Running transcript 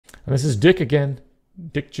And this is Dick again.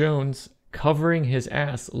 Dick Jones covering his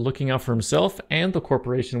ass, looking out for himself and the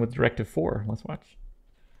corporation with Directive 4. Let's watch.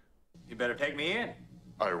 You better take me in.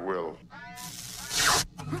 I will.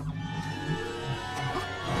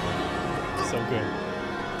 So good.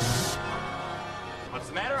 What's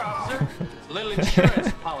the matter, officer? It's a little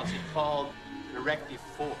insurance policy called Directive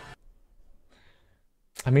 4.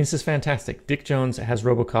 I mean, this is fantastic. Dick Jones has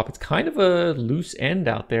Robocop. It's kind of a loose end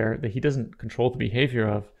out there that he doesn't control the behavior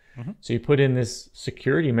of. So you put in this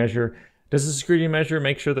security measure. Does the security measure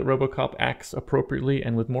make sure that Robocop acts appropriately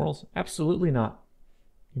and with morals? Absolutely not.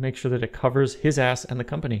 You make sure that it covers his ass and the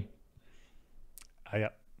company. Yeah.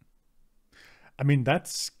 I mean,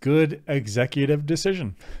 that's good executive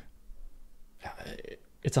decision.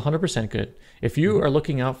 It's 100% good. If you are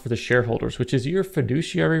looking out for the shareholders, which is your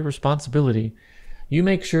fiduciary responsibility, you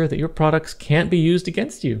make sure that your products can't be used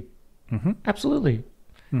against you. Absolutely.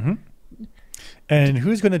 And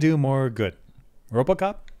who's going to do more good?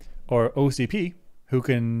 Robocop or OCP, who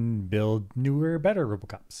can build newer, better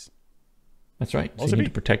Robocops? That's right. So OCP. you need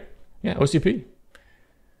to protect, OCP.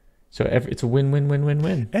 So it's a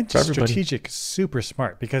win-win-win-win-win And for everybody. strategic, super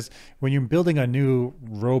smart, because when you're building a new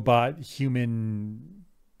robot, human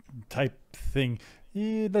type thing,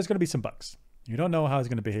 there's going to be some bugs. You don't know how it's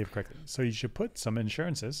going to behave correctly. So you should put some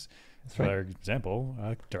insurances. That's For right. example,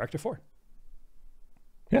 Directive 4.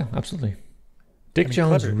 Yeah, absolutely. Dick mean,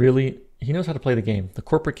 Jones clever. really, he knows how to play the game. The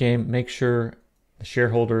corporate game, make sure the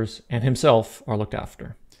shareholders and himself are looked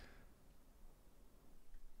after.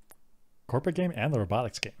 Corporate game and the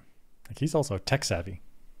robotics game. Like, he's also tech savvy,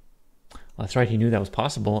 That's right. He knew that was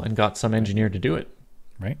possible and got some engineer to do it.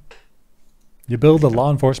 right? You build a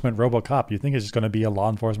law enforcement Robocop, you think it's just going to be a law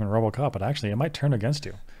enforcement Robocop, but actually it might turn against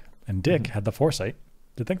you. And Dick had the foresight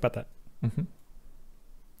to think about that.